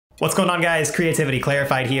What's going on, guys? Creativity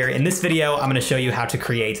Clarified here. In this video, I'm going to show you how to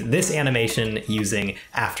create this animation using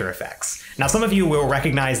After Effects. Now, some of you will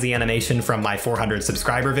recognize the animation from my 400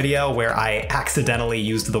 subscriber video where I accidentally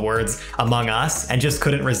used the words Among Us and just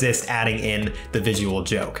couldn't resist adding in the visual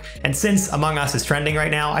joke. And since Among Us is trending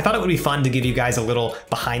right now, I thought it would be fun to give you guys a little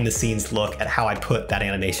behind the scenes look at how I put that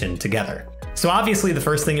animation together. So obviously the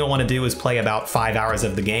first thing you'll want to do is play about 5 hours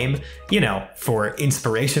of the game, you know, for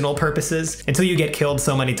inspirational purposes, until you get killed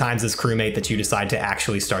so many times as crewmate that you decide to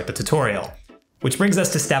actually start the tutorial. Which brings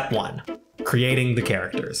us to step 1, creating the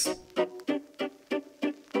characters.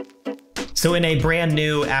 So in a brand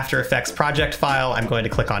new After Effects project file, I'm going to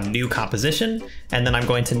click on New Composition, and then I'm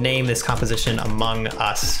going to name this composition Among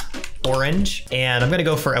Us Orange, and I'm going to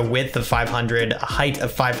go for a width of 500, a height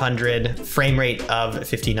of 500, frame rate of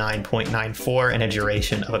 59.94, and a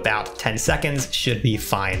duration of about 10 seconds should be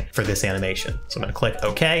fine for this animation. So I'm going to click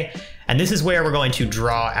OK. And this is where we're going to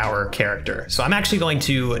draw our character. So I'm actually going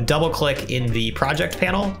to double click in the project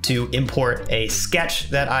panel to import a sketch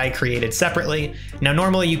that I created separately. Now,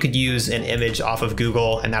 normally you could use an image off of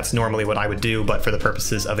Google, and that's normally what I would do, but for the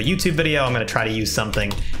purposes of a YouTube video, I'm going to try to use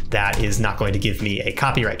something that is not going to give me a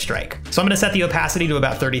copyright strike. So I'm going to set the opacity to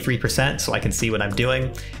about 33% so I can see what I'm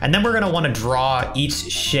doing. And then we're going to want to draw each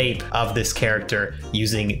shape of this character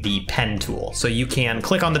using the pen tool. So you can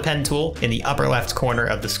click on the pen tool in the upper left corner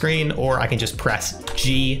of the screen, or I can just press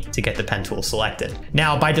G to get the pen tool selected.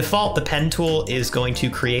 Now, by default, the pen tool is going to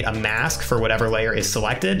create a mask for whatever layer is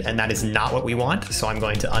selected, and that is not what we want. So I'm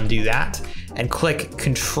going to undo that and click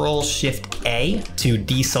Control-Shift-A to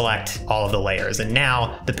deselect all of the layers. And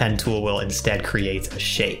now the pen tool will instead create a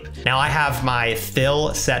shape. Now I have my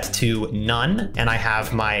fill set to none, and I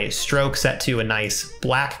have my stroke set to a nice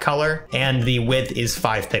black color, and the width is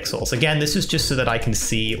 5 pixels. Again, this is just so that I can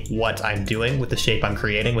see what I'm doing with the shape I'm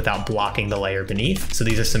creating without blocking the layer beneath. So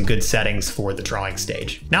these are some good settings for the drawing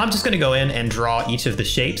stage. Now I'm just going to go in and draw each of the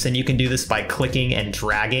shapes, and you can do this by clicking and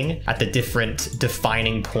dragging at the different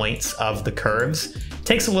defining points of the curves. It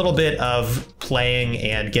takes a little bit of playing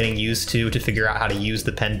and getting used to figure out how to use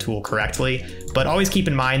the pen tool correctly, but always keep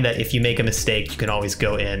in mind that if you make a mistake, you can always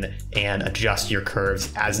go in and adjust your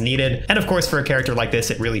curves as needed. And of course, for a character like this,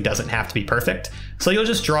 it really doesn't have to be perfect. So you'll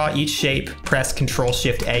just draw each shape, press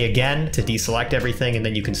Control-Shift-A again to deselect everything, and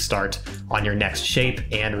then you can start on your next shape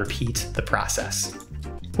and repeat the process.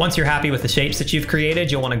 Once you're happy with the shapes that you've created,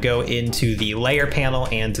 you'll want to go into the layer panel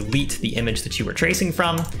and delete the image that you were tracing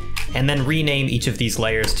from, and then rename each of these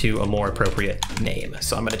layers to a more appropriate name.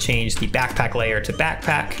 So I'm going to change the backpack layer to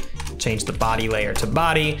backpack, change the body layer to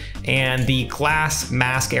body, and the glass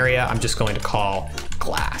mask area I'm just going to call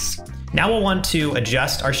glass. Now we'll want to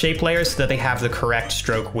adjust our shape layers so that they have the correct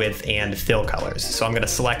stroke width and fill colors. So I'm going to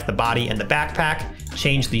select the body and the backpack,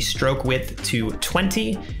 change the stroke width to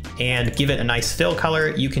 20, and give it a nice fill color.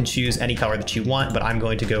 You can choose any color that you want, but I'm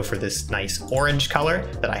going to go for this nice orange color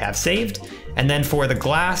that I have saved. And then for the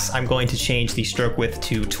glass, I'm going to change the stroke width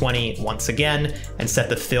to 20 once again and set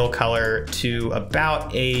the fill color to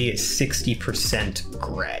about a 60%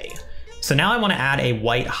 gray. So now I want to add a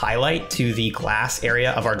white highlight to the glass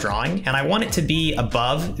area of our drawing, and I want it to be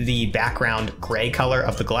above the background gray color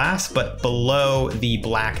of the glass, but below the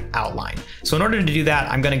black outline. So in order to do that,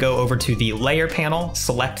 I'm going to go over to the layer panel,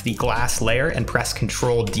 select the glass layer, and press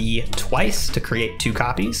Control-D twice to create 2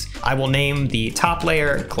 copies. I will name the top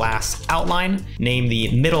layer glass outline, name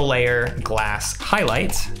the middle layer glass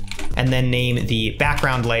highlight, and then name the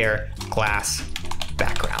background layer glass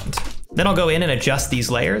background. Then I'll go in and adjust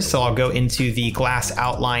these layers. So I'll go into the glass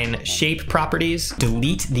outline shape properties,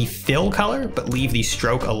 delete the fill color, but leave the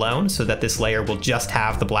stroke alone so that this layer will just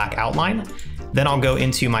have the black outline. Then I'll go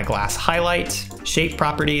into my glass highlight, shape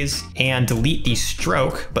properties, and delete the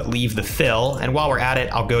stroke, but leave the fill. And while we're at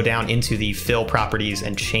it, I'll go down into the fill properties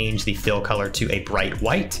and change the fill color to a bright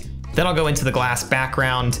white. Then I'll go into the glass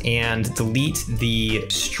background and delete the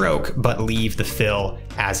stroke, but leave the fill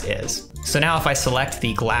as is. So now if I select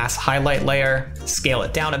the glass highlight layer, scale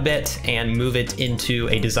it down a bit and move it into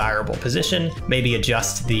a desirable position, maybe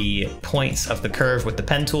adjust the points of the curve with the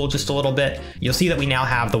pen tool just a little bit, you'll see that we now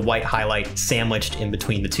have the white highlight sandwiched in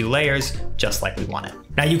between the 2 layers, just like we want it.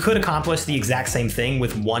 Now you could accomplish the exact same thing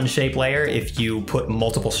with one shape layer if you put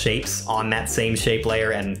multiple shapes on that same shape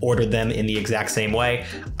layer and ordered them in the exact same way.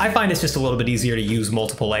 I find it's just a little bit easier to use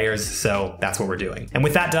multiple layers, so that's what we're doing. And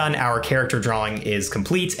with that done, our character drawing is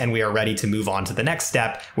complete and we are ready to move on to the next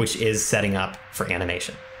step, which is setting up for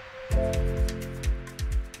animation.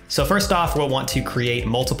 So first off, we'll want to create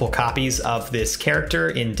multiple copies of this character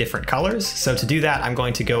in different colors. So to do that, I'm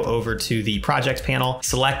going to go over to the project panel,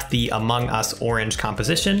 select the Among Us orange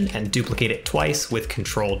composition and duplicate it twice with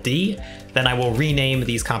Control D. Then I will rename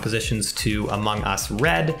these compositions to Among Us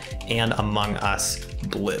red and Among Us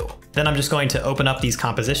blue. Then I'm just going to open up these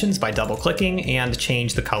compositions by double clicking and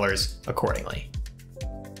change the colors accordingly.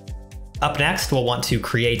 Up next, we'll want to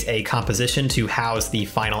create a composition to house the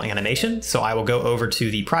final animation. So I will go over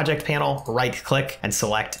to the project panel, right click and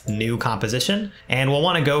select new composition. And we'll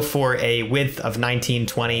want to go for a width of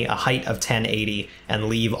 1920, a height of 1080, and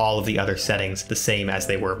leave all of the other settings the same as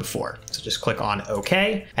they were before. So just click on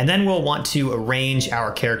OK. And then we'll want to arrange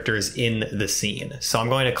our characters in the scene. So I'm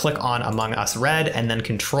going to click on Among Us red and then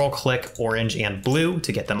control click orange and blue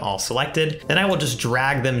to get them all selected. Then I will just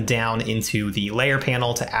drag them down into the layer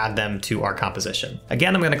panel to add them to our composition.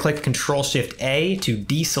 Again, I'm going to click Control Shift A to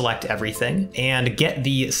deselect everything and get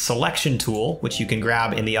the selection tool, which you can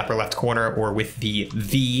grab in the upper left corner or with the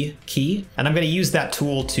V key. And I'm going to use that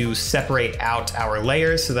tool to separate out our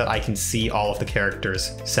layers so that I can see all of the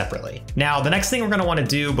characters separately. Now, the next thing we're going to want to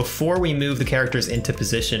do before we move the characters into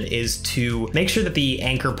position is to make sure that the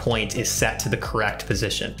anchor point is set to the correct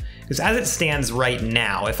position. Because as it stands right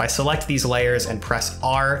now, if I select these layers and press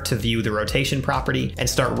R to view the rotation property and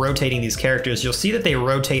start rotating these characters, you'll see that they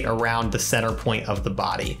rotate around the center point of the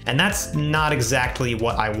body. And that's not exactly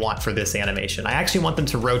what I want for this animation. I actually want them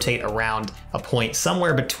to rotate around a point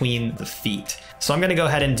somewhere between the feet. So I'm going to go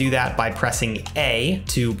ahead and do that by pressing A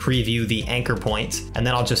to preview the anchor point, and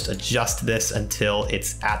then I'll just adjust this until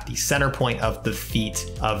it's at the center point of the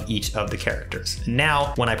feet of each of the characters. And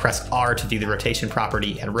now, when I press R to view the rotation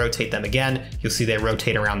property and rotate them again, you'll see they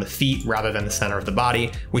rotate around the feet rather than the center of the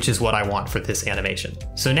body, which is what I want for this animation.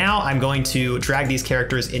 So now I'm going to drag these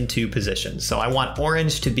characters into position. So I want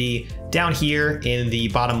orange to be down here in the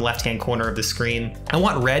bottom left-hand corner of the screen. I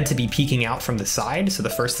want red to be peeking out from the side. So the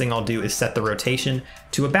first thing I'll do is set the rotation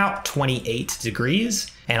to about 28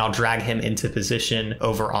 degrees, and I'll drag him into position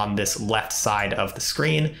over on this left side of the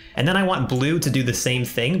screen. And then I want blue to do the same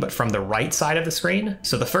thing, but from the right side of the screen.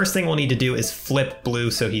 So the first thing we'll need to do is flip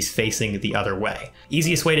blue so he's facing the other way.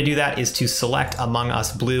 Easiest way to do that is to select Among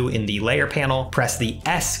Us blue in the layer panel, press the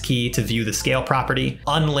S key to view the scale property,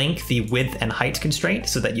 unlink the width and height constraint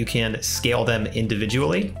so that you can scale them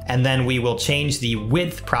individually. And then we will change the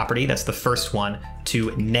width property, that's the first one,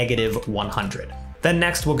 to -100. Then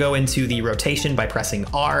next we'll go into the rotation by pressing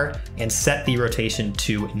R and set the rotation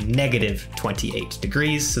to -28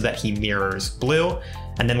 degrees so that he mirrors blue,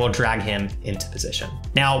 and then we'll drag him into position.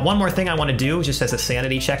 Now, one more thing I want to do just as a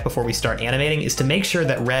sanity check before we start animating is to make sure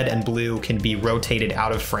that red and blue can be rotated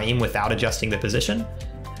out of frame without adjusting the position.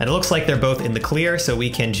 And it looks like they're both in the clear, so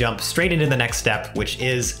we can jump straight into the next step, which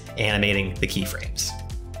is animating the keyframes.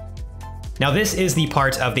 Now this is the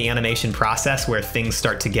part of the animation process where things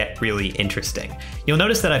start to get really interesting. You'll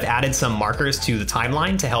notice that I've added some markers to the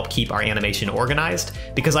timeline to help keep our animation organized,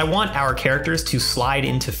 because I want our characters to slide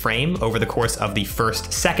into frame over the course of the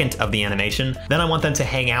first second of the animation. Then I want them to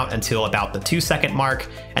hang out until about the 2-second mark,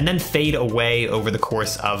 and then fade away over the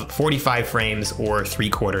course of 45 frames or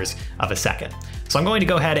 3/4 of a second. So I'm going to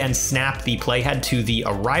go ahead and snap the playhead to the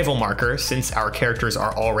arrival marker since our characters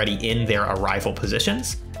are already in their arrival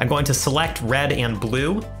positions. I'm going to select red and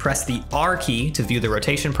blue, press the R key to view the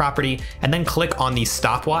rotation property, and then click on the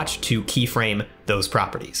stopwatch to keyframe those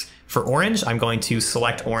properties. For orange, I'm going to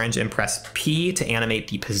select orange and press P to animate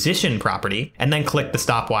the position property, and then click the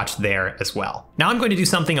stopwatch there as well. Now I'm going to do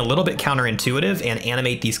something a little bit counterintuitive and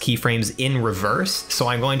animate these keyframes in reverse. So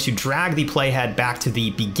I'm going to drag the playhead back to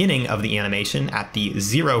the beginning of the animation at the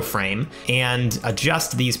 0 frame and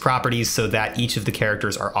adjust these properties so that each of the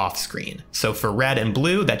characters are off screen. So for red and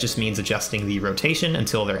blue, that just means adjusting the rotation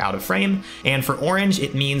until they're out of frame. And for orange,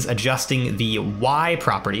 it means adjusting the Y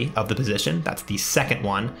property of the position, that's the second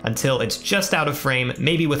one, until it's just out of frame,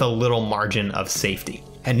 maybe with a little margin of safety.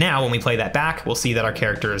 And now when we play that back, we'll see that our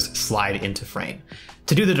characters slide into frame.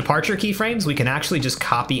 To do the departure keyframes, we can actually just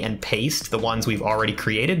copy and paste the ones we've already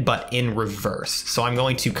created, but in reverse. So I'm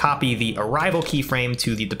going to copy the arrival keyframe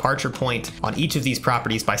to the departure point on each of these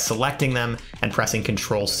properties by selecting them and pressing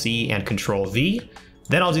Control C and Control V.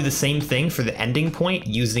 Then I'll do the same thing for the ending point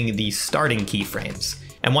using the starting keyframes.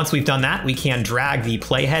 And once we've done that, we can drag the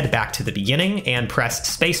playhead back to the beginning and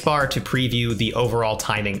press spacebar to preview the overall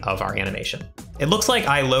timing of our animation. It looks like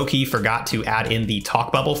I low-key forgot to add in the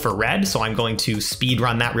talk bubble for red, so I'm going to speed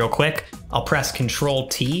run that real quick. I'll press Control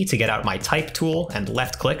T to get out my type tool and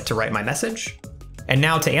left click to write my message. And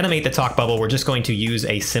now to animate the talk bubble, we're just going to use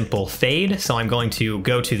a simple fade. So I'm going to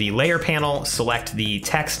go to the layer panel, select the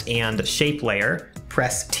text and shape layer,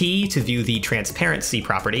 Press T to view the transparency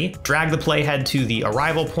property, drag the playhead to the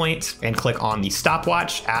arrival point and click on the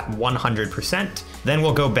stopwatch at 100%. Then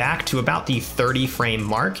we'll go back to about the 30 frame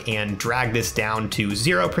mark and drag this down to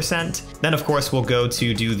 0%. Then of course we'll go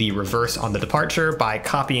to do the reverse on the departure by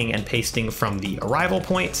copying and pasting from the arrival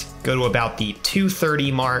point, go to about the 230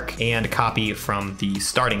 mark and copy from the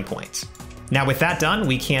starting point. Now with that done,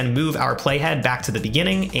 we can move our playhead back to the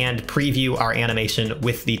beginning and preview our animation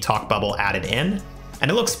with the talk bubble added in. And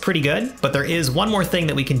it looks pretty good, but there is one more thing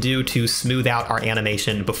that we can do to smooth out our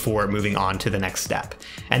animation before moving on to the next step.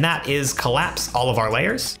 And that is collapse all of our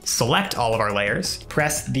layers, select all of our layers,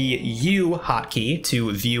 press the U hotkey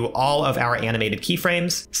to view all of our animated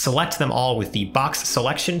keyframes, select them all with the box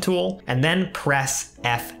selection tool, and then press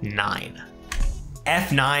F9.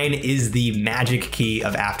 F9 is the magic key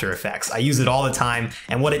of After Effects. I use it all the time,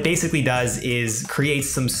 and what it basically does is create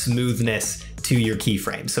some smoothness to your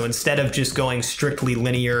keyframe. So instead of just going strictly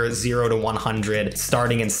linear 0 to 100,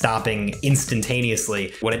 starting and stopping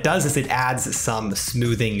instantaneously, what it does is it adds some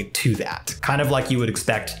smoothing to that, kind of like you would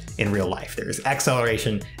expect in real life. There's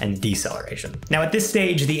acceleration and deceleration. Now at this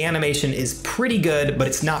stage, the animation is pretty good, but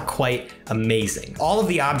it's not quite amazing. All of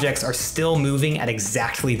the objects are still moving at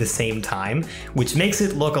exactly the same time, which makes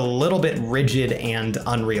it look a little bit rigid and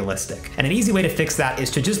unrealistic. And an easy way to fix that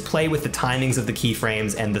is to just play with the timings of the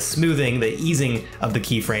keyframes and the smoothing, the easing of the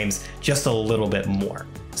keyframes just a little bit more.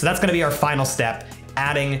 So that's gonna be our final step,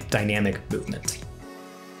 adding dynamic movement.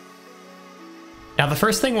 Now the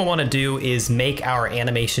first thing we'll want to do is make our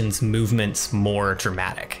animation's movements more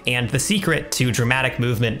dramatic. And the secret to dramatic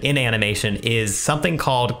movement in animation is something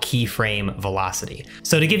called keyframe velocity.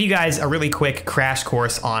 So to give you guys a really quick crash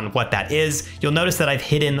course on what that is, you'll notice that I've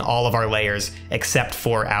hidden all of our layers except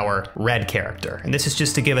for our red character. And this is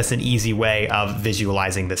just to give us an easy way of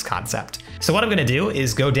visualizing this concept. So what I'm going to do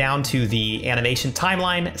is go down to the animation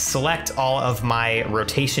timeline, select all of my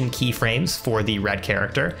rotation keyframes for the red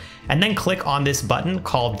character, and then click on this button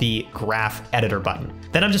called the graph editor button.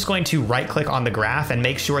 Then I'm just going to right click on the graph and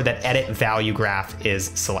make sure that edit value graph is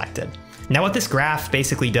selected. Now what this graph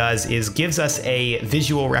basically does is gives us a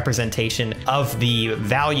visual representation of the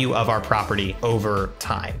value of our property over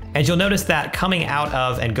time. And you'll notice that coming out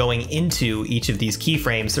of and going into each of these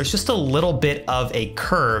keyframes, there's just a little bit of a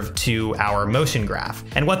curve to our motion graph.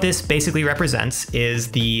 And what this basically represents is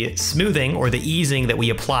the smoothing or the easing that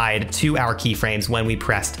we applied to our keyframes when we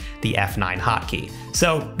pressed the F9 hotkey.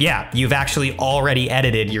 So yeah, you've actually already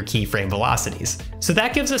edited your keyframe velocities. So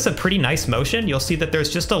that gives us a pretty nice motion. You'll see that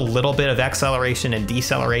there's just a little bit of acceleration and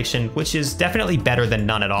deceleration, which is definitely better than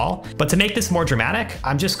none at all. But to make this more dramatic,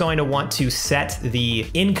 I'm just going to want to set the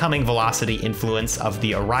incoming velocity influence of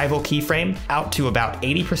the arrival keyframe out to about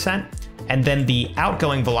 80%, and then the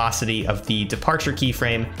outgoing velocity of the departure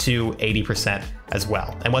keyframe to 80% as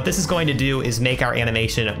well. And what this is going to do is make our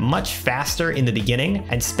animation much faster in the beginning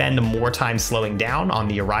and spend more time slowing down on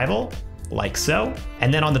the arrival, like so.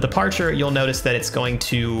 And then on the departure, you'll notice that it's going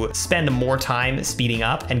to spend more time speeding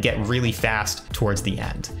up and get really fast towards the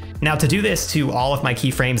end. Now to do this to all of my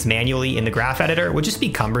keyframes manually in the graph editor would just be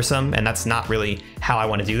cumbersome, and that's not really how I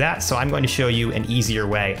want to do that. So I'm going to show you an easier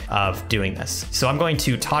way of doing this. So I'm going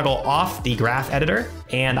to toggle off the graph editor,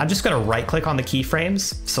 and I'm just going to right click on the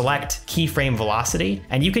keyframes, select keyframe velocity,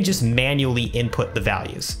 and you can just manually input the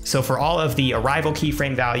values. So for all of the arrival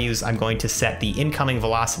keyframe values, I'm going to set the incoming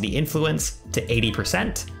velocity influence to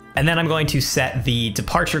 80%. And then I'm going to set the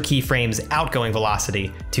departure keyframe's outgoing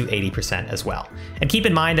velocity to 80% as well. And keep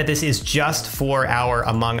in mind that this is just for our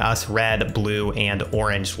Among Us red, blue, and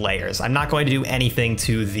orange layers. I'm not going to do anything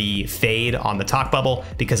to the fade on the talk bubble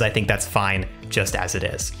because I think that's fine just as it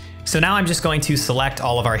is. So now I'm just going to select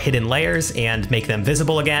all of our hidden layers and make them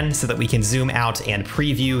visible again so that we can zoom out and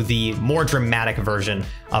preview the more dramatic version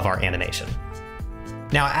of our animation.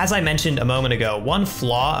 Now, as I mentioned a moment ago, one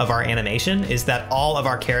flaw of our animation is that all of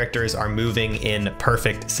our characters are moving in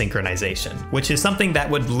perfect synchronization, which is something that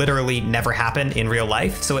would literally never happen in real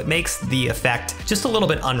life, so it makes the effect just a little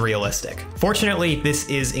bit unrealistic. Fortunately, this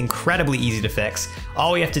is incredibly easy to fix.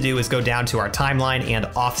 All we have to do is go down to our timeline and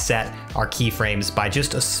offset our keyframes by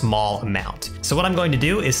just a small amount. So what I'm going to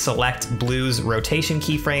do is select Blue's rotation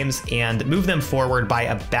keyframes and move them forward by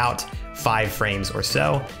about 5 frames or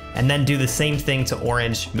so, and then do the same thing to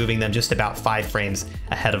orange, moving them just about 5 frames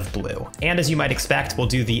ahead of blue. And as you might expect, we'll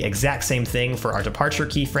do the exact same thing for our departure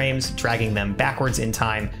keyframes, dragging them backwards in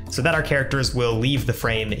time so that our characters will leave the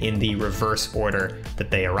frame in the reverse order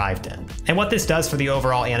that they arrived in. And what this does for the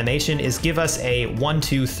overall animation is give us a 1,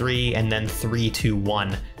 2, 3, and then 3, 2,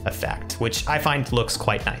 1 effect, which I find looks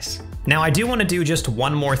quite nice. Now, I do want to do just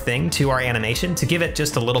one more thing to our animation to give it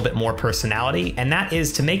just a little bit more personality, and that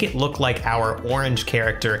is to make it look like our orange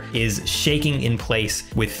character is shaking in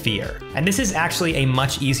place with fear. And this is actually a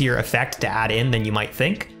much easier effect to add in than you might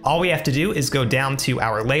think. All we have to do is go down to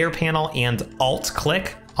our layer panel and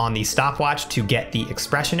alt-click on the stopwatch to get the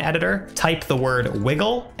expression editor, type the word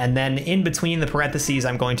wiggle, and then in between the parentheses,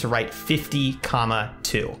 I'm going to write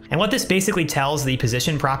 50,2. And what this basically tells the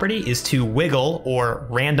position property is to wiggle or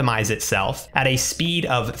randomize itself at a speed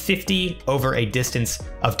of 50 over a distance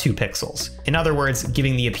of 2 pixels. In other words,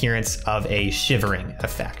 giving the appearance of a shivering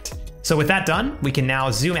effect. So with that done, we can now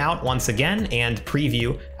zoom out once again and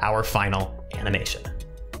preview our final animation.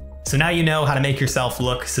 So now you know how to make yourself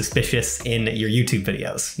look suspicious in your YouTube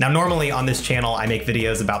videos. Now, normally on this channel, I make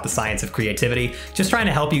videos about the science of creativity, just trying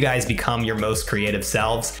to help you guys become your most creative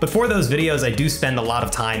selves. But for those videos, I do spend a lot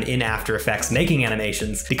of time in After Effects making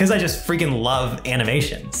animations because I just freaking love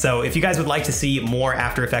animation. So if you guys would like to see more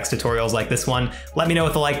After Effects tutorials like this one, let me know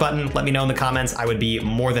with the like button, let me know in the comments. I would be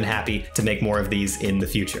more than happy to make more of these in the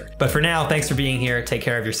future. But for now, thanks for being here. Take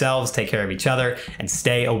care of yourselves, take care of each other, and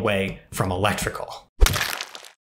stay away from electrical.